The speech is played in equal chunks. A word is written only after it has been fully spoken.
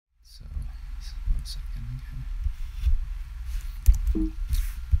1 second.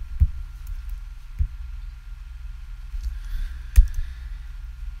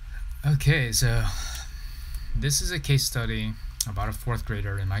 Okay, so this is a case study about a 4th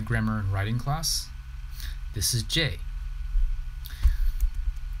grader in my grammar and writing class. This is Jay.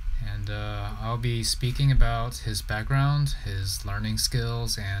 And I'll be speaking about his background, his learning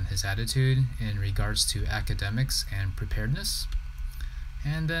skills, and his attitude in regards to academics and preparedness,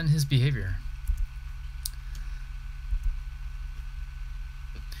 and then his behavior.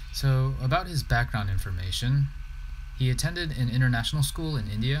 So, about his background information, he attended an international school in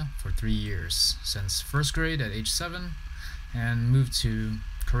India for 3 years, since 1st grade at age 7, and moved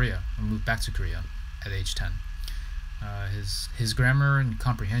back to Korea at age 10. His grammar and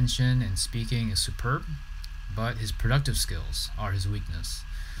comprehension and speaking is superb, but his productive skills are his weakness,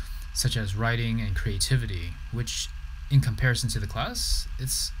 such as writing and creativity, which, in comparison to the class,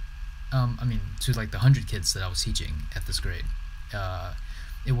 it's, to like the 100 kids that I was teaching at this grade,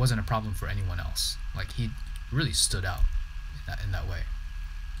 it wasn't a problem for anyone else. Like, he really stood out in that way.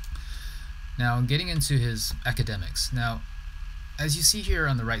 Now, getting into his academics. Now, as you see here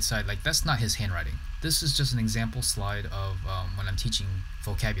on the right side, like, that's not his handwriting. This is just an example slide of when I'm teaching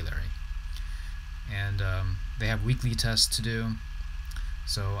vocabulary. And they have weekly tests to do.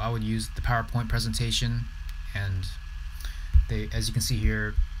 So I would use the PowerPoint presentation, and as you can see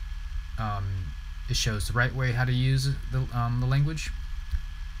here, it shows the right way how to use the language,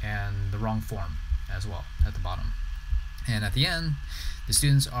 and the wrong form as well at the bottom. And at the end, the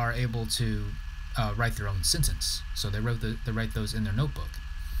students are able to write their own sentence. So they write those in their notebook.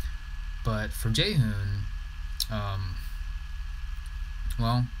 But for Jaehoon,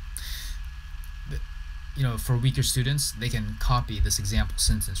 for weaker students, they can copy this example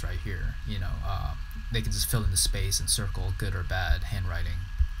sentence right here. They can just fill in the space and circle good or bad handwriting,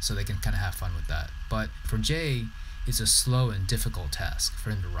 so they can kind of have fun with that. But for Jay, it's a slow and difficult task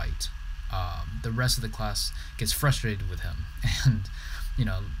for him to write. The rest of the class gets frustrated with him, and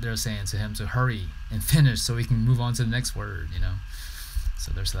they're saying to him to hurry and finish so we can move on to the next word.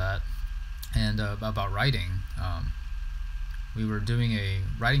 So there's that. And about writing, we were doing a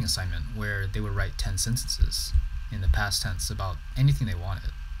writing assignment where they would write 10 sentences in the past tense about anything they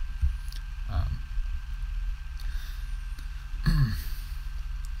wanted.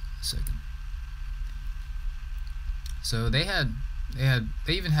 Second. So they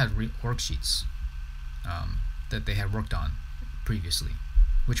even had worksheets that they had worked on previously,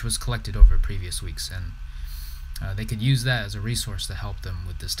 which was collected over previous weeks, and they could use that as a resource to help them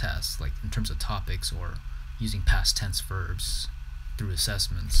with this test, like in terms of topics or using past tense verbs through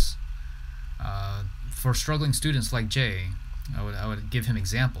assessments. For struggling students like Jay, I would give him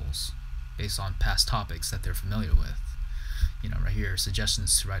examples based on past topics that they're familiar with. Right here,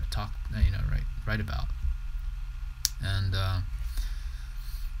 suggestions to write about. And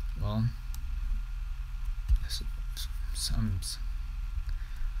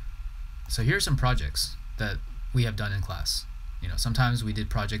so here's some projects that we have done in class. Sometimes we did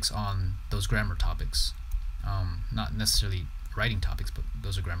projects on those grammar topics, not necessarily writing topics, but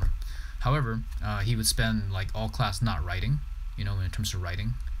those are grammar. However, he would spend like all class not writing, in terms of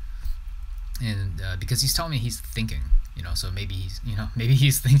writing, and because he's telling me he's thinking, so maybe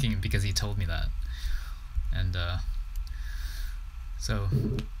he's thinking because he told me that. And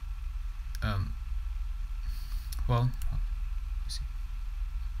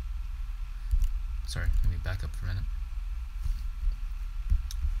sorry, let me back up for a minute.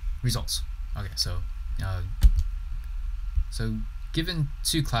 Results. Okay, so given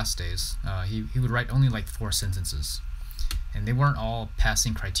 2 class days, he would write only like 4 sentences, and they weren't all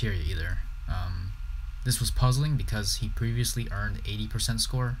passing criteria either. This was puzzling because he previously earned 80%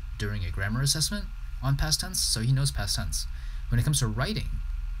 score during a grammar assessment on past tense, so he knows past tense. When it comes to writing,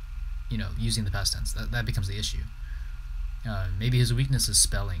 using the past tense, that becomes the issue. Maybe his weakness is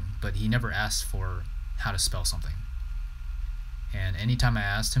spelling, but he never asked for how to spell something. And anytime I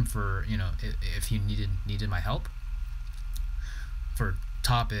asked him for, if he needed my help for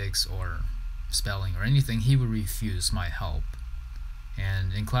topics or spelling or anything, he would refuse my help.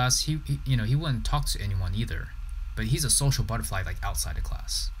 And in class, he wouldn't talk to anyone either. But he's a social butterfly, like outside of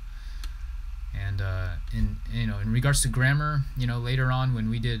class. And in regards to grammar, later on when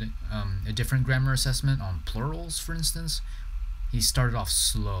we did a different grammar assessment on plurals, for instance, he started off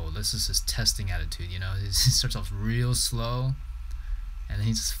slow. This is his testing attitude. He starts off real slow, and then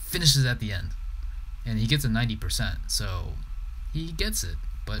he just finishes at the end, and he gets a 90%. So he gets it.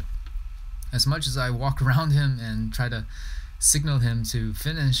 But as much as I walk around him and try to signal him to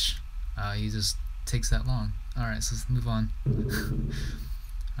finish, he just takes that long. All right, so let's move on.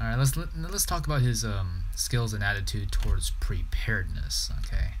 All right, let's talk about his skills and attitude towards preparedness.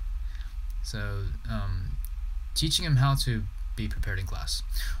 Okay, so teaching him how to be prepared in class.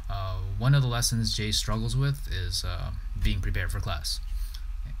 One of the lessons Jay struggles with is being prepared for class,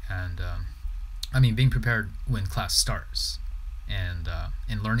 and being prepared when class starts, and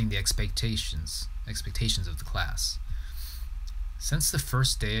learning the expectations of the class. Since the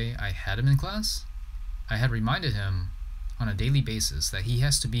first day I had him in class, I had reminded him on a daily basis that he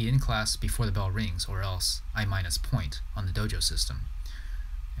has to be in class before the bell rings, or else I minus point on the dojo system.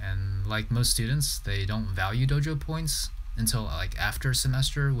 And like most students, they don't value dojo points until like after a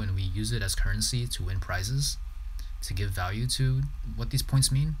semester, when we use it as currency to win prizes, to give value to what these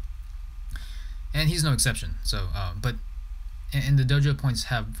points mean. And he's no exception. So, and the dojo points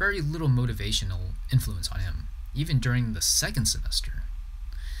have very little motivational influence on him, even during the second semester.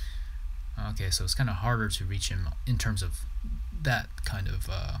 Okay, so it's kind of harder to reach him in terms of that kind of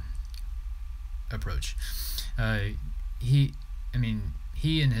approach. He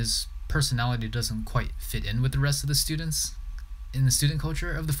and his personality doesn't quite fit in with the rest of the students in the student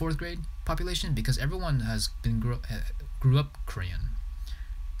culture of the 4th grade population, because everyone has been grew up Korean.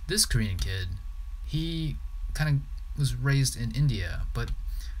 This Korean kid, he kind of was raised in India, but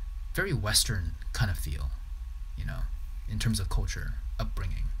very Western kind of feel, in terms of culture,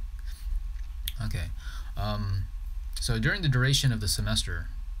 upbringing. Okay, so during the duration of the semester,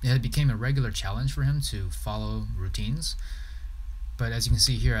 it became a regular challenge for him to follow routines. But as you can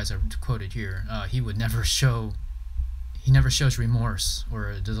see here, as I quoted here, he never shows remorse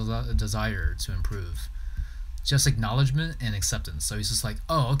or a desire to improve. Just acknowledgement and acceptance. So he's just like,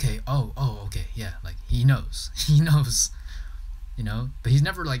 oh, okay, okay, yeah, like he knows, but he's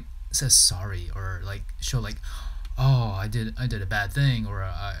never like says sorry or like show like, oh, I did a bad thing, or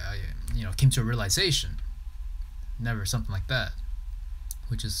I came to a realization. Never something like that,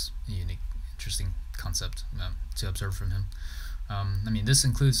 which is a unique, interesting concept to observe from him. This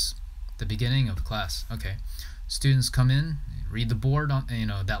includes the beginning of the class. Okay, students come in, read the board on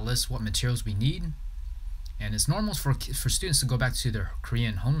that lists what materials we need, and it's normal for students to go back to their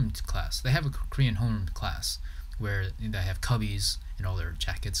Korean homeroom class. They have a Korean homeroom class where they have cubbies and all their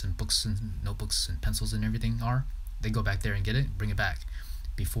jackets and books and notebooks and pencils and everything are. They go back there and get it, bring it back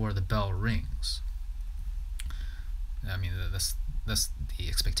before the bell rings. That's the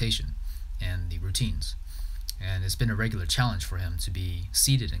expectation and the routines. And it's been a regular challenge for him to be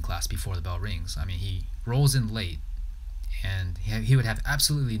seated in class before the bell rings. He rolls in late, and he would have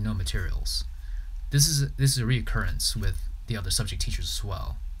absolutely no materials. This is a reoccurrence with the other subject teachers as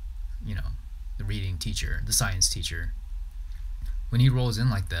well. The reading teacher, the science teacher. When he rolls in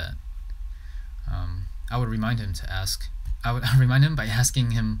like that, I would remind him by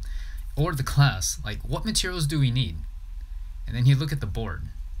asking him or the class, like, what materials do we need? And then he'd look at the board,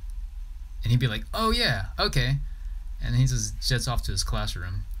 and he'd be like, oh yeah, okay. And he just jets off to his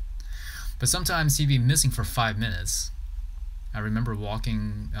classroom. But sometimes he'd be missing for 5 minutes. I remember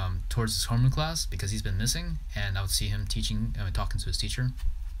walking towards his homeroom class because he's been missing, and I would see him talking to his teacher.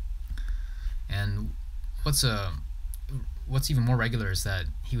 And what's even more regular is that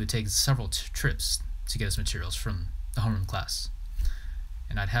he would take several trips to get his materials from the homeroom class.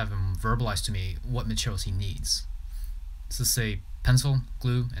 And I'd have him verbalize to me what materials he needs. So say pencil,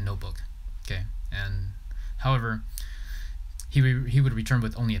 glue, and notebook. Okay, and however, he would return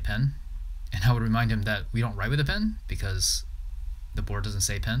with only a pen, and I would remind him that we don't write with a pen because the board doesn't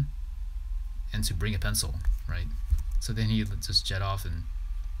say pen, and to bring a pencil, right? So then he'd just jet off, and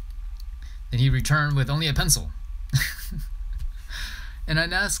then he'd return with only a pencil. And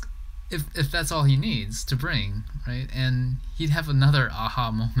I'd ask if that's all he needs to bring, right? And he'd have another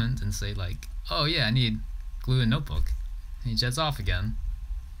aha moment and say like, oh yeah, I need glue and notebook. And he jets off again.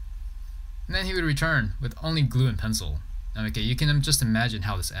 And then he would return with only glue and pencil. Okay, you can just imagine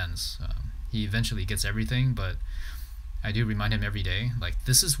how this ends. He eventually gets everything, but I do remind him every day, like,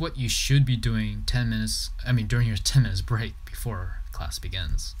 this is what you should be doing during your 10 minutes break before class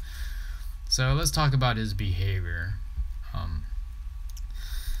begins. So let's talk about his behavior.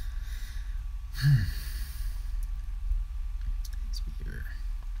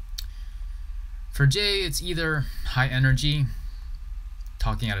 For Jay, it's either high energy,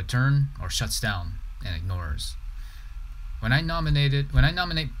 talking out of turn, or shuts down and ignores. When I nominate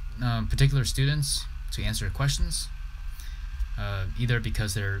particular students to answer questions, either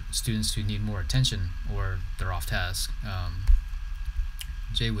because they're students who need more attention or they're off task,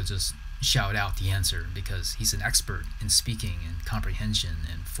 Jay would just shout out the answer because he's an expert in speaking and comprehension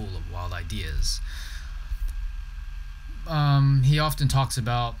and full of wild ideas. he often talks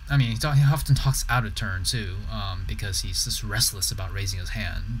about. I mean, he often talks out of turn too, because he's just restless about raising his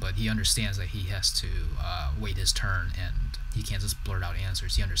hand. But he understands that he has to wait his turn, and he can't just blurt out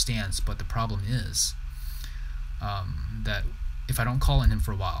answers. He understands, but the problem is that if I don't call on him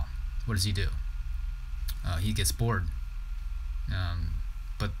for a while, what does he do? He gets bored.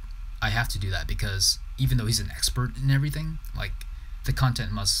 But I have to do that because even though he's an expert in everything, like the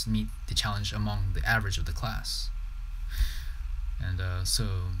content must meet the challenge among the average of the class. And so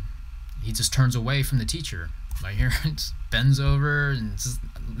he just turns away from the teacher. Right here, just bends over and just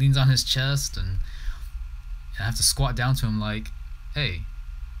leans on his chest, and I have to squat down to him like, "Hey,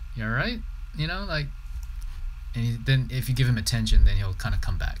 you all right?" You know, like, and then if you give him attention, then he'll kind of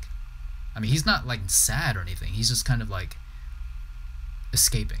come back. I mean, he's not like sad or anything. He's just kind of like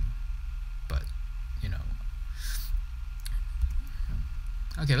escaping. But, you know.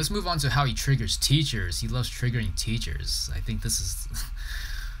 Okay, let's move on to how he triggers teachers. He loves triggering teachers. I think this is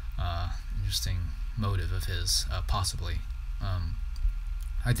interesting motive of his, possibly.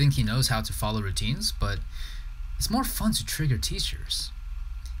 I think he knows how to follow routines, but it's more fun to trigger teachers.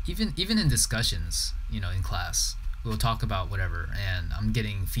 Even in discussions, in class, we'll talk about whatever, and I'm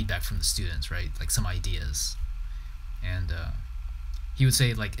getting feedback from the students, right? Like some ideas, and he would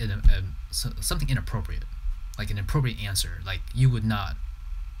say like something inappropriate, like an appropriate answer, like you would not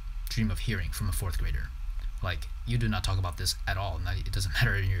dream of hearing from a fourth grader. Like, you do not talk about this at all. It doesn't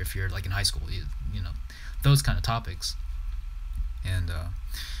matter if you're like in high school, you know, those kind of topics. And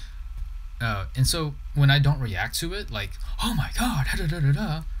so when I don't react to it, like, oh my god, da, da, da,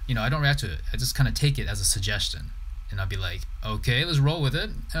 da, I don't react to it. I just kind of take it as a suggestion, and I'll be like, okay, let's roll with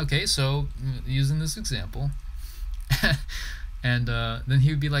it. Okay, so using this example, and then he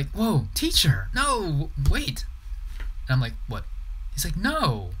would be like, whoa, teacher, no, wait. And I'm like, what? He's like,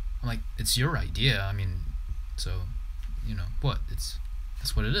 no. I'm like, it's your idea. I mean, so, what?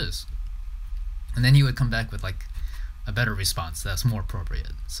 That's what it is. And then he would come back with like a better response that's more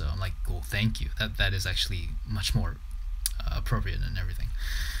appropriate. So I'm like, cool, thank you. That is actually much more appropriate and everything.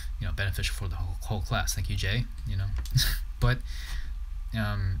 Beneficial for the whole class. Thank you, Jay. But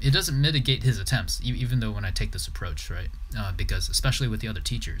it doesn't mitigate his attempts, even though when I take this approach, right? Because especially with the other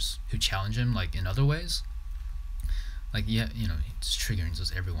teachers who challenge him, like in other ways, like it's triggering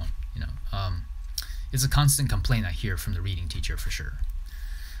just everyone. It's a constant complaint I hear from the reading teacher for sure.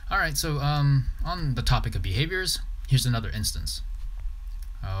 All right, so on the topic of behaviors, here's another instance.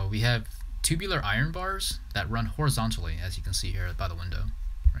 We have tubular iron bars that run horizontally, as you can see here by the window,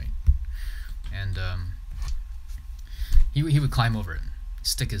 right? And he would climb over it,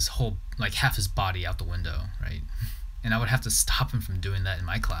 stick his whole, like half his body out the window, right? And I would have to stop him from doing that in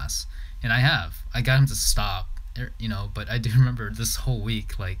my class. And I got him to stop, but I do remember this whole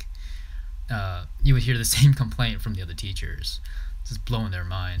week, like, you would hear the same complaint from the other teachers, just blowing their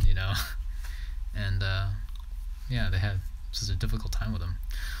mind, and yeah, they had just a difficult time with him.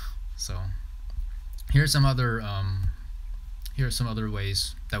 So here are some other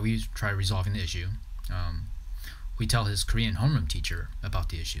ways that we try resolving the issue. We tell his Korean homeroom teacher about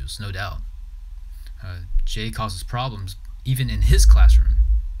the issues, no doubt. Jay causes problems even in his classroom,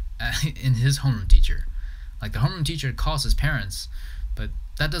 in his homeroom teacher. Like, the homeroom teacher calls his parents, but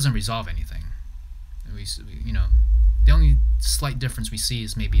that doesn't resolve anything. The only slight difference we see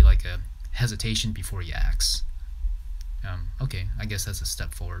is maybe like a hesitation before he acts. Okay, I guess that's a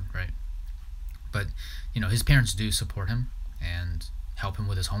step forward, right? But his parents do support him and help him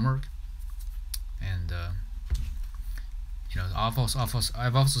with his homework. And I've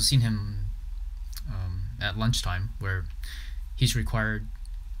also seen him at lunchtime where he's required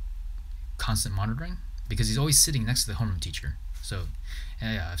constant monitoring because he's always sitting next to the homeroom teacher. So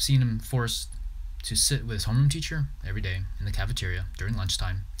yeah, I've seen him forced to sit with his homeroom teacher every day in the cafeteria during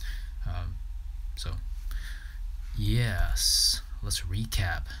lunchtime. So yes, let's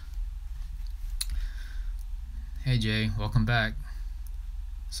recap. Hey Jay, welcome back.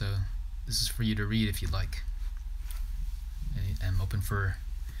 So this is for you to read if you'd like. I'm open for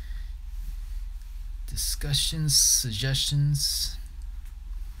discussions, suggestions,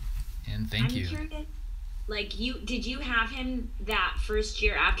 and thank you. Curious, like, did you have him that first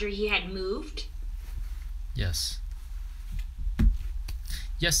year after he had moved? Yes.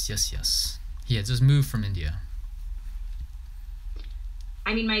 Yes. He had just moved from India.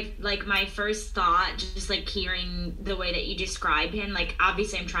 I mean, my first thought, just like hearing the way that you describe him, like,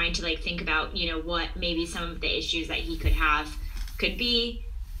 obviously I'm trying to like think about, what maybe some of the issues that he could be.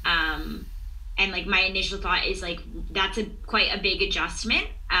 And like my initial thought is like, that's quite a big adjustment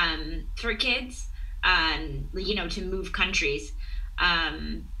for kids, to move countries.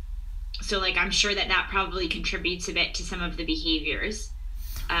 So like I'm sure that that probably contributes a bit to some of the behaviors.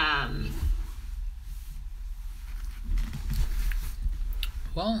 Um,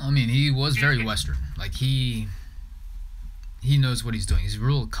 Well, I mean, he was very Western. Like he knows what he's doing. He's a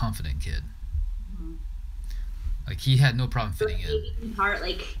real confident kid. Like he had no problem fitting in. maybe in part,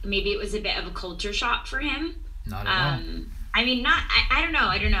 like maybe it was a bit of a culture shock for him. Not at all. I mean, not. I don't know.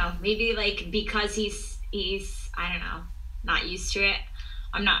 I don't know. Maybe like because he's I don't know, not used to it.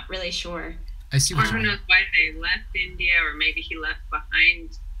 I'm not really sure. I see Or what you who mean. knows why they left India, or maybe he left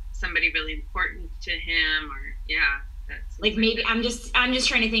behind somebody really important to him, or yeah, that seems Like maybe it. I'm just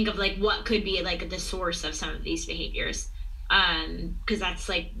trying to think of like what could be like the source of some of these behaviors. Because that's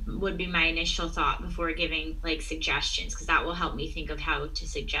like would be my initial thought before giving like suggestions, because that will help me think of how to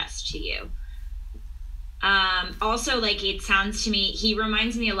suggest to you. Also, like it sounds to me, he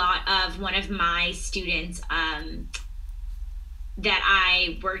reminds me a lot of one of my students that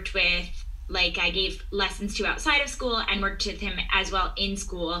I worked with. Like I gave lessons to outside of school and worked with him as well in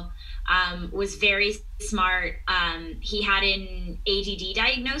school. Was very smart. He had an ADD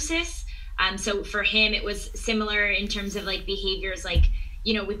diagnosis. So for him, it was similar in terms of like behaviors, like,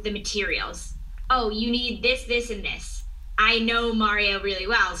 with the materials. Oh, you need this, this, and this. I know Mario really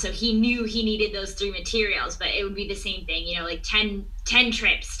well, so he knew he needed those three materials, but it would be the same thing, like 10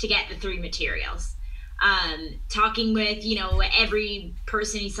 trips to get the three materials. Talking with, every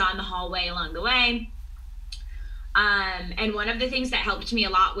person he saw in the hallway along the way. And one of the things that helped me a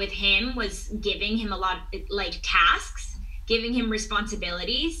lot with him was giving him a lot of like tasks, giving him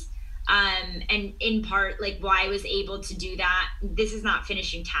responsibilities. And in part, like why I was able to do that. This is not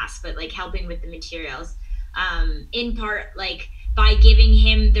finishing tasks, but like helping with the materials. In part, like by giving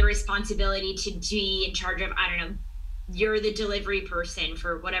him the responsibility to be in charge of, I don't know, you're the delivery person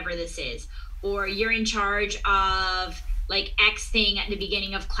for whatever this is, or you're in charge of like X thing at the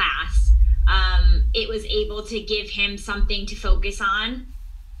beginning of class. It was able to give him something to focus on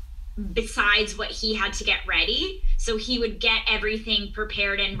besides what he had to get ready. So he would get everything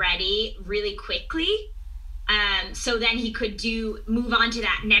prepared and ready really quickly. So then he could move on to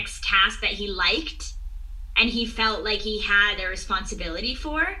that next task that he liked and he felt like he had a responsibility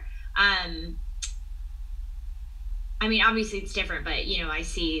for. I mean, obviously it's different, but I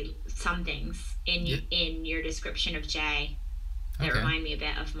see some things in your description of Jay that Okay. remind me a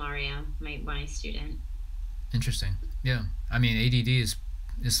bit of Mario, my student. Interesting. Yeah. I mean, ADD is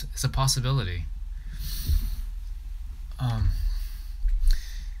a possibility.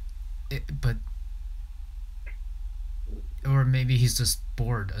 But or maybe he's just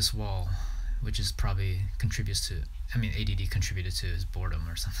bored as well, which is probably contributes to. I mean, ADD contributed to his boredom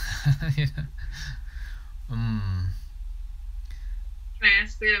or something. Yeah. Can I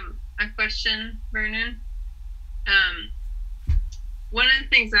ask you a question, Vernon? One of the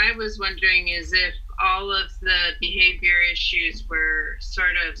things I was wondering is if all of the behavior issues were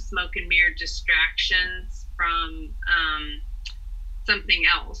sort of smoke and mirror distractions from something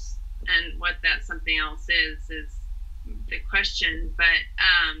else, and what that something else is the question. But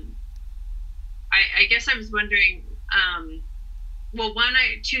I guess I was wondering. Well,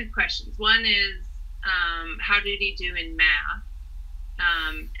 two questions. One is how did he do in math?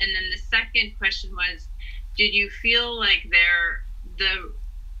 And then the second question was, did you feel like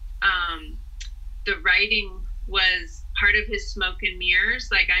the writing was part of his smoke and mirrors,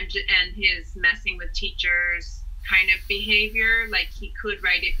 and his messing with teachers kind of behavior, like he could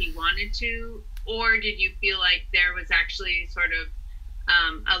write if he wanted to, or did you feel like there was actually sort of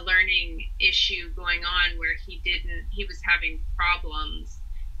a learning issue going on where he was having problems,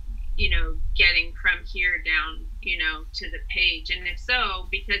 getting from here down, to the page? And if so,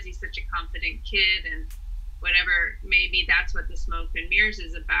 because he's such a confident kid and whatever, maybe that's what the smoke and mirrors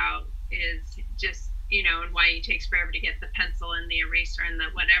is about, is just, and why he takes forever to get the pencil and the eraser and the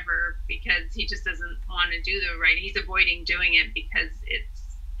whatever, because he just doesn't want to do the writing. He's avoiding doing it because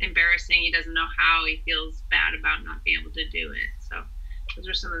it's embarrassing. He doesn't know how. He feels bad about not being able to do it. So those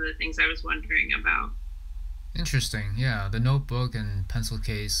are some of the things I was wondering about. Interesting. Yeah, the notebook and pencil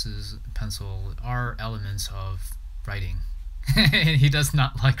are elements of writing. And he does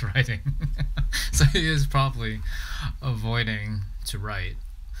not like writing. So he is probably avoiding to write.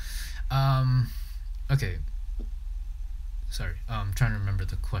 Okay. Sorry. I'm trying to remember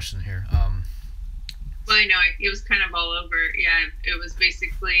the question here. Well, I know it was kind of all over. Yeah, it was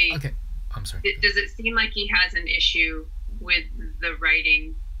basically. Okay. I'm sorry. Does it seem like he has an issue with the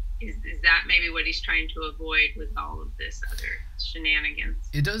writing? Is that maybe what he's trying to avoid with all of this other shenanigans?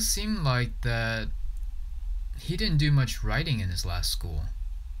 It does seem like that he didn't do much writing in his last school.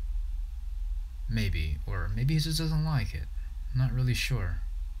 Maybe. Or maybe he just doesn't like it. I'm not really sure.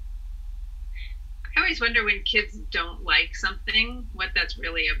 always wonder when kids don't like something, what that's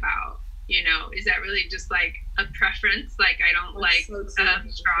really about. You know, is that really just like a preference? Like, I don't like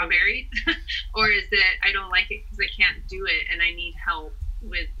strawberries, or is it I don't like it because I can't do it and I need help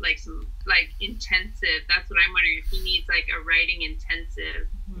with like some like intensive? That's what I'm wondering, if he needs like a writing intensive,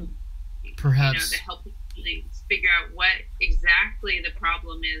 perhaps, to help really figure out what exactly the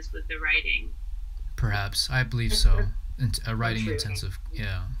problem is with the writing. Perhaps, I believe so. A writing intensive,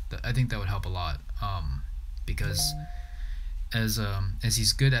 yeah. I think that would help a lot, because as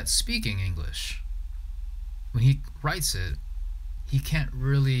he's good at speaking English, when he writes it, he can't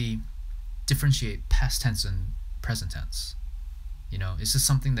really differentiate past tense and present tense. You know, it's just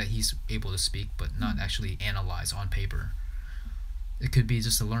something that he's able to speak, but not actually analyze on paper. It could be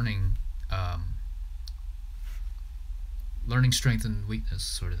just a learning strength and weakness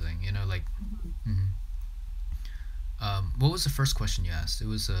sort of thing. You know, like. What was the first question you asked? It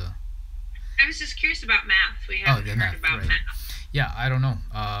was I was just curious about math. We haven't heard about right. math. Yeah, I don't know.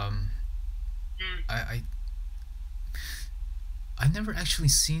 I never actually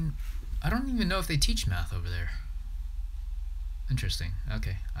seen. I don't even know if they teach math over there. Interesting.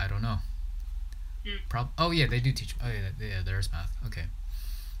 Okay, I don't know. Oh yeah, they do teach. Oh yeah, there's math. Okay.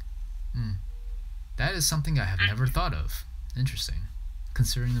 That is something I have never thought of. Interesting.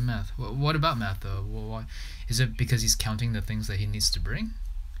 Considering the math. What about math though? Why? Is it because he's counting the things that he needs to bring?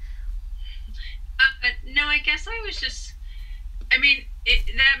 No, I guess I was just. I mean,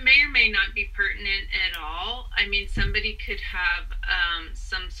 that may or may not be pertinent at all. I mean, somebody could have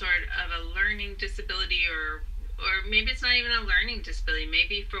some sort of a learning disability, or maybe it's not even a learning disability.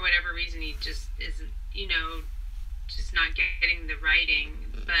 Maybe for whatever reason he just isn't, just not getting the writing,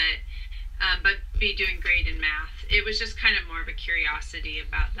 but be doing great in math. It was just kind of more of a curiosity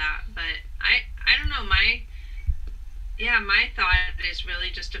about that. But I don't know. My thought is really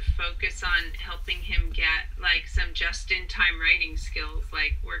just to focus on helping him get like some just-in-time writing skills,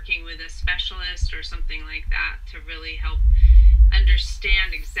 like working with a specialist or something like that, to really help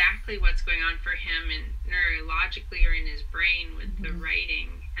understand exactly what's going on for him and neurologically or in his brain with the writing.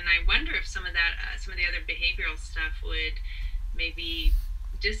 And I wonder if some of that, some of the other behavioral stuff would maybe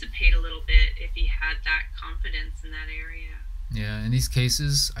dissipate a little bit if he had that confidence in that area. Yeah, in these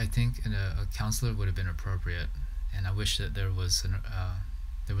cases, I think a counselor would have been appropriate. And I wish that there was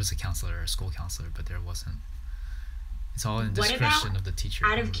a counselor, a school counselor, but there wasn't. It's all in discretion of the teacher.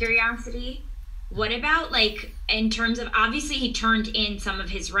 Out of curiosity, what about like in terms of, obviously he turned in some of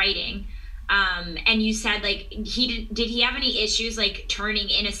his writing, and you said like did he have any issues like turning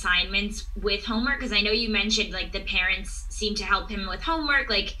in assignments with homework? Because I know you mentioned like the parents seem to help him with homework,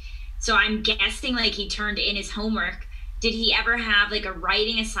 like, so I'm guessing like he turned in his homework. Did he ever have like a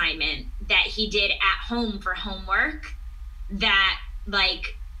writing assignment that he did at home for homework that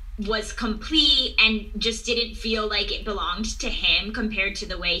like was complete and just didn't feel like it belonged to him compared to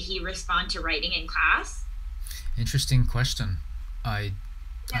the way he responded to writing in class? Interesting question.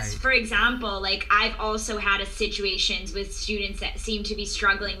 For example, like I've also had situations with students that seem to be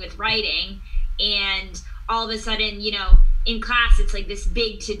struggling with writing, and all of a sudden, in class it's like this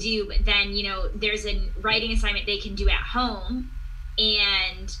big to do, but then there's a writing assignment they can do at home,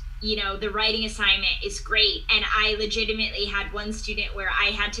 and the writing assignment is great. And I legitimately had one student where I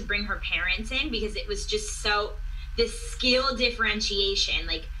had to bring her parents in because it was just so, this skill differentiation,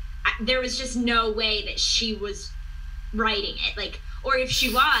 like there was just no way that she was writing it, like, or if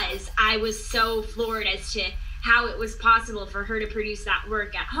she was, I was so floored as to how it was possible for her to produce that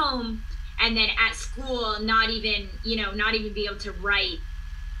work at home and then at school not even be able to write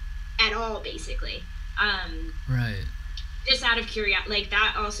at all, basically. Right. Just out of curiosity, like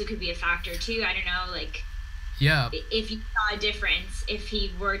that also could be a factor too. I don't know, like, yeah, if you saw a difference if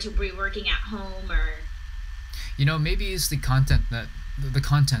he were to be working at home, or maybe it's the content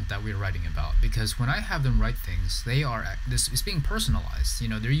that we're writing about, because when I have them write things, it's being personalized.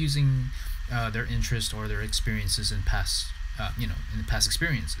 They're using their interest or their experiences in past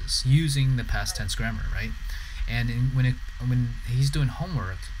experiences, using the past tense grammar, right? And when he's doing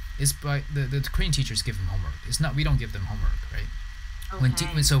homework, it's by the Korean teachers give him homework. It's not, we don't give them homework, right?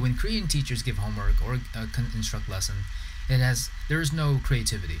 Okay. When Korean teachers give homework or instruct lesson, there is no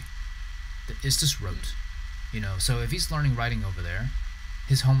creativity. It's just rote, So if he's learning writing over there,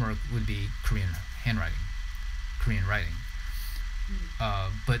 his homework would be Korean writing.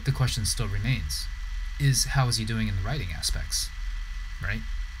 But the question still remains: how is he doing in the writing aspects, right?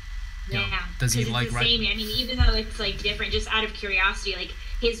 Does he like writing? I mean, even though it's like different, just out of curiosity, like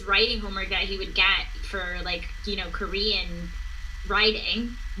his writing homework that he would get for like Korean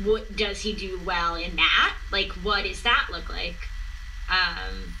writing, what does he do well in that? Like, what does that look like?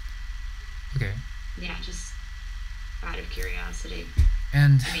 Okay. Yeah, just out of curiosity.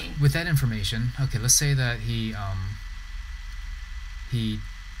 And I mean, with that information, okay, let's say that he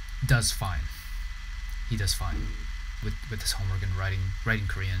does fine. He does fine with his homework and writing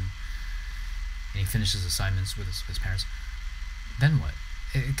Korean, and he finishes assignments with his parents. Then what?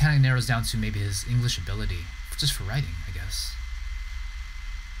 It kind of narrows down to maybe his English ability, just for writing, I guess.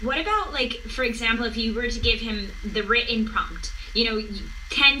 what about, like, for example, if you were to give him the written prompt,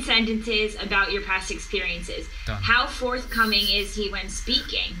 10 sentences about your past experiences, Done. how forthcoming is he when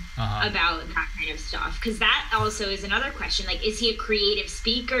speaking Uh-huh. about that kind of stuff? Because that also is another question. Like, is he a creative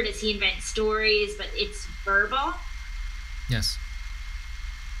speaker? Does he invent stories, but it's verbal? Yes.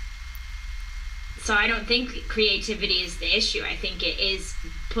 So I don't think creativity is the issue. I think it is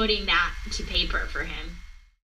putting that to paper for him.